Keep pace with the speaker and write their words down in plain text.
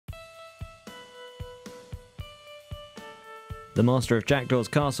The master of Jackdaw's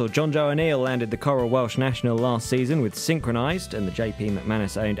Castle, Jonjo O'Neill, landed the Coral Welsh National last season with Synchronised, and the JP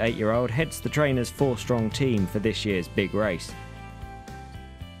McManus-owned 8-year-old heads the trainer's 4-strong team for this year's big race.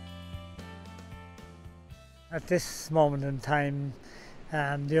 At this moment in time,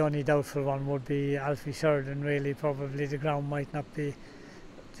 the only doubtful one would be Alfie Sheridan. Really, probably the ground might not be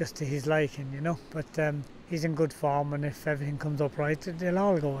just to his liking, you know, but he's in good form, and if everything comes up right, they'll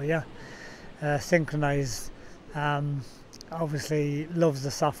all go, yeah. Synchronised obviously loves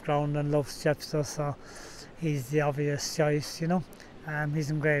the soft ground and loves Chepstow, so he's the obvious choice, you know. He's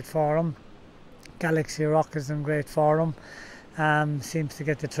in great form. Galaxy Rock is in great form. Seems to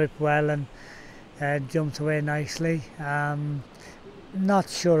get the trip well and jumps away nicely. Not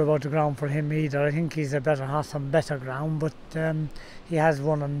sure about the ground for him either. I think he's a better horse on better ground, but he has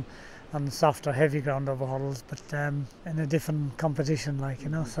won on softer, heavy ground over hurdles, but in a different competition, like, you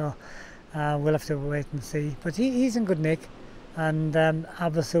know. So we'll have to wait and see. But he's in good nick, and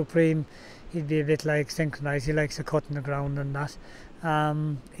Abba Supreme, he'd be a bit like Synchronised. He likes a cut in the ground and that.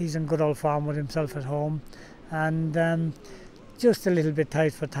 He's in good old form with himself at home, and just a little bit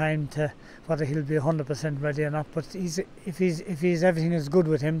tight for time to whether he'll be 100% ready or not. But if he's everything is good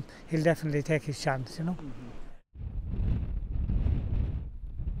with him, he'll definitely take his chance, you know.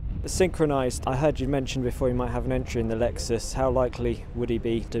 Synchronised, I heard you mention before he might have an entry in the Lexus. How likely would he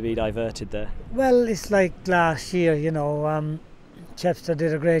be to be diverted there? Well, it's like last year, you know. Chepstow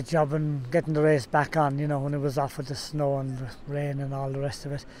did a great job in getting the race back on, you know, when it was off with the snow and the rain and all the rest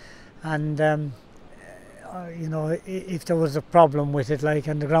of it. And you know, if there was a problem with it, like,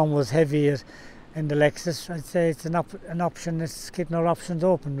 and the ground was heavy in the Lexus, I'd say it's an option. It's keeping our options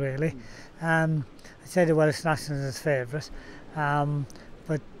open, really. I'd say the Welsh National is his favourite,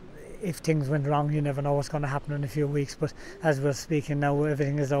 but if things went wrong, you never know what's going to happen in a few weeks. But as we're speaking now,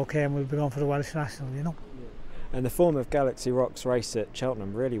 everything is okay, and we'll be going for the Welsh National, you know. And the form of Galaxy Rock's race at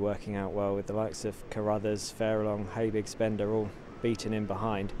Cheltenham really working out well, with the likes of Carruthers, Fairlong, Hey Big Spender all beating in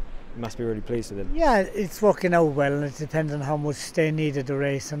behind. You must be really pleased with him. Yeah, it's working out well, and it depends on how much they needed the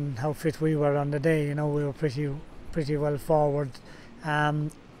race and how fit we were on the day. You know, we were pretty well forward,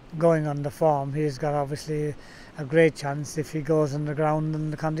 going on the form. He's got obviously a great chance if he goes on the ground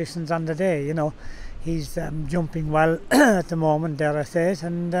and the conditions on the day. You know, he's jumping well at the moment, dare I say it,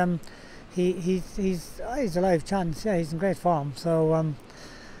 and he's a live chance. Yeah, he's in great form. So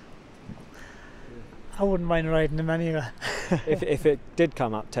I wouldn't mind riding him anyway. If it did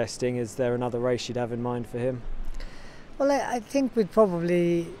come up testing, is there another race you'd have in mind for him? Well, I think we'd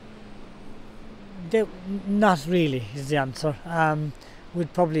probably not really is the answer.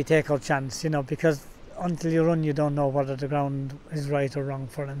 We'd probably take our chance, you know, because until you run, you don't know whether the ground is right or wrong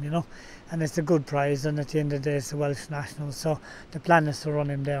for him, you know. And it's a good prize, and at the end of the day, it's the Welsh National, so the plan is to run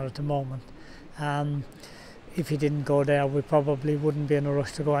him there at the moment. If he didn't go there, we probably wouldn't be in a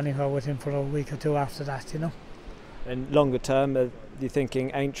rush to go anywhere with him for a week or two after that, you know. And longer term, are you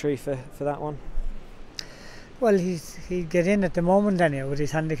thinking Aintree for that one? Well, he'd get in at the moment anyway with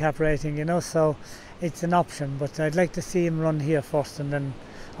his handicap rating, you know, so it's an option. But I'd like to see him run here first, and then,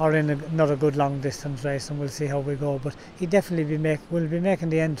 or in another good long distance race, and we'll see how we go. But he definitely will be making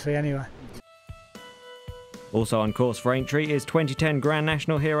the entry anyway. Also on course for Aintree is 2010 Grand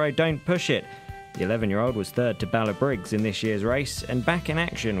National hero Don't Push It. The 11-year-old was third to Balla Briggs in this year's race, and back in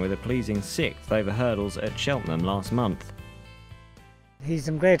action with a pleasing 6th over hurdles at Cheltenham last month. He's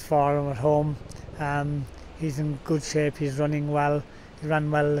in great form at home. He's in good shape. He's running well. He ran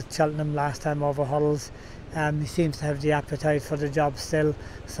well at Cheltenham last time over hurdles. He seems to have the appetite for the job still,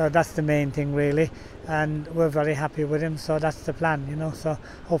 so that's the main thing really, and we're very happy with him, so that's the plan, you know. So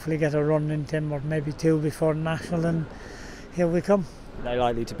hopefully get a run into him, or maybe 2 before the National, and here we come. Are they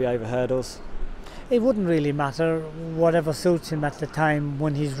likely to be over hurdles? It wouldn't really matter, whatever suits him at the time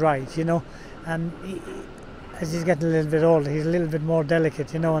when he's right, you know. As he's getting a little bit older, he's a little bit more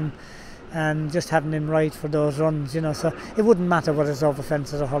delicate, you know, and just having him right for those runs, you know. So it wouldn't matter whether it's over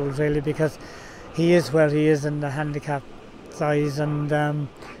fences or hurdles really, because he is where he is in the handicap size, and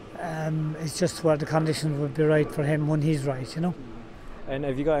it's just where the conditions would be right for him when he's right, you know. And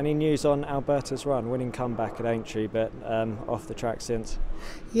have you got any news on Alberta's run, winning comeback at Aintree, but off the track since?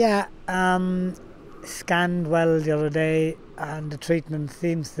 Yeah, scanned well the other day, and the treatment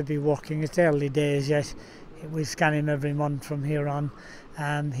seems to be working. It's early days yet. We scan him every month from here on.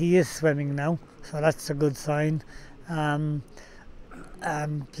 He is swimming now, so that's a good sign. Plan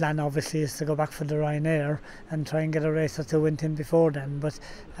obviously is to go back for the Ryanair and try and get a race or two into him before then, but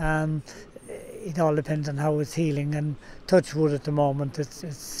it all depends on how it's healing, and touch wood at the moment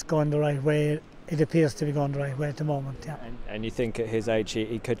it's going the right way. It appears to be going the right way at the moment, yeah. And you think at his age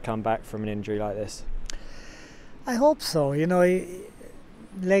he could come back from an injury like this? I hope so.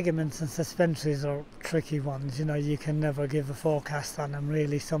 Ligaments and suspensories are tricky ones. You can never give a forecast on them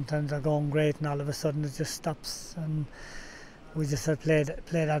really. Sometimes they're going great and all of a sudden it just stops, and we just have to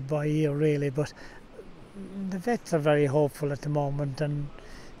play that by ear really. But the vets are very hopeful at the moment, and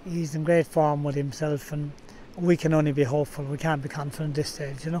he's in great form with himself, and we can only be hopeful. We can't be confident at this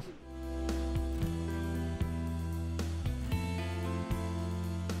stage.